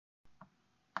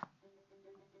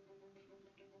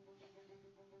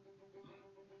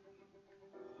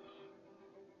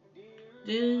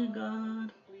Dear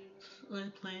God,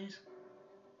 please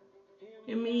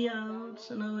hear me out.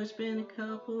 I know it's been a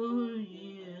couple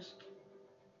years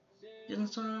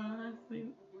since I've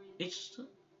reached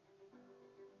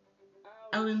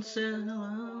out and said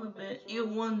hello. I bet you're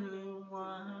wondering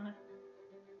why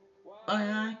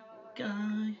I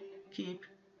keep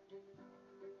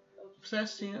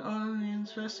obsessing on and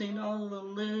stressing all the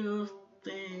little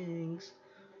things.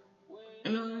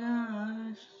 And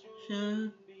I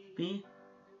should be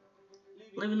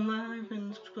living life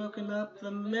and soaking up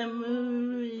the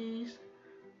memories.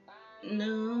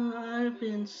 No, I've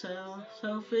been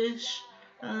selfish.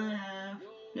 I have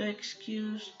no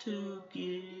excuse to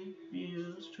give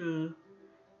you truth.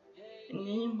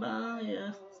 And by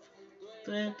a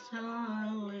thread I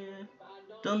live.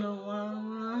 Don't know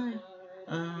why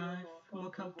I feel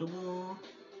more comfortable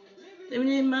living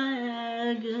in my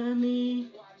agony.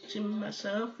 Watching my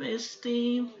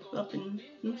self-esteem up in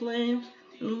flames.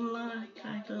 Like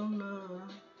I don't know.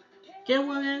 Get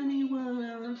what anyone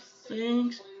else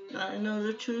thinks. I know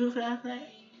the truth that's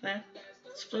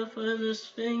the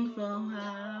furthest thing from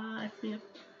how I feel.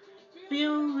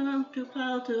 Feel that I'm too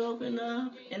proud to open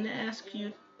up and ask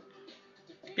you.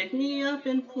 Pick me up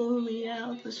and pull me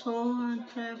out this hole I'm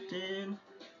trapped in.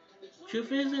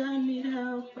 Truth is I need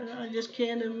help, but I just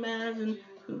can't imagine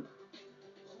who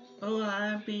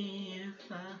I'd be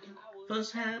if I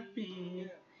was happy.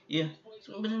 Yeah.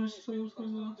 So often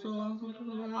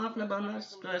about not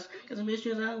stress. Got some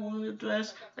issues I want to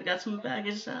address. I got some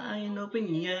baggage that I ain't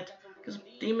open yet. Got some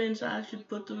demons I should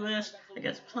put to rest. I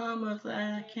got some traumas that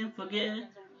I can't forget.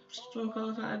 Some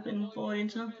calls I've been avoiding.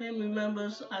 Some family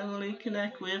members I really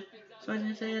connect with. So I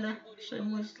just said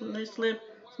some was let slip.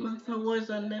 Some of words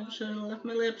I never should have left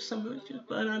my lips. Some just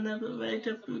but I never ready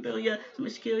to fulfill yet. Some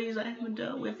insecurities I haven't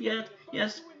dealt with yet.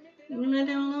 Yes. I'm a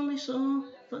lonely soul.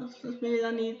 First, me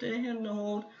I need to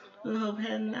handhold. The hope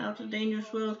heading out to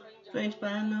dangerous road. Strange,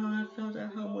 but I know I felt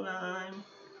at home when I'm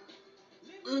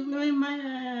in my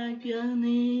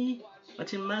agony.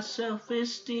 Watching my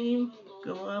self-esteem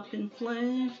go up in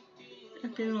flames.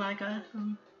 Acting like I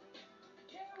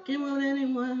get what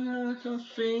anyone else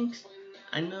thinks.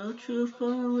 I know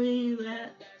truthfully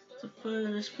that it's the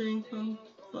furthest thing from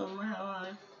how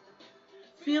I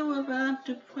feel, but I'm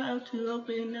too proud to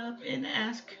open up and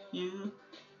ask you.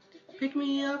 Pick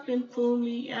me up and pull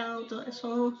me out the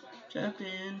soul trapped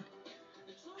in.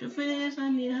 Truth is, I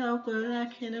need help, but I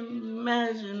can't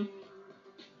imagine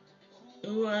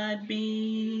who I'd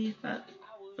be if I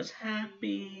was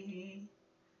happy.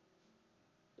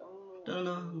 Don't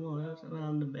know what else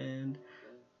around the band.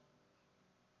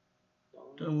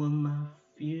 Don't know what my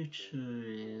future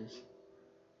is.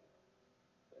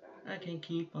 I can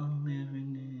keep on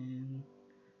living in.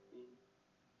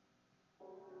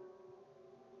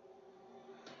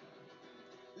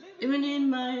 Even in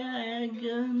my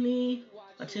agony,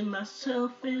 watching my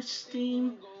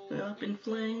self-esteem go up in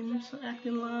flames,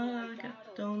 acting like I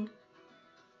don't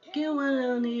get what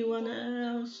anyone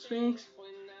else thinks.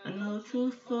 I know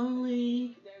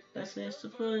truthfully that's the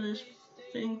furthest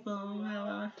thing from how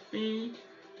I feel,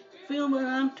 but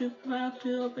I'm too proud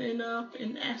to open up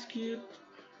and ask you to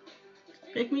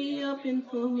pick me up and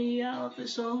pull me out of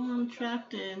this hole I'm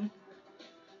trapped in.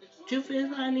 Truth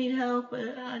is I need help,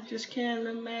 but I just can't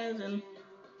imagine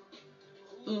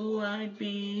who I'd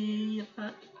be if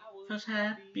I was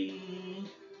happy.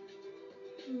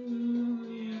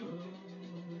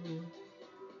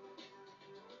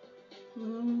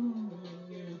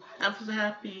 I was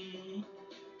happy.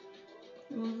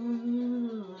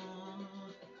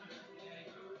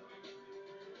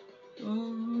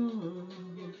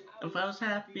 If I was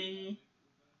happy.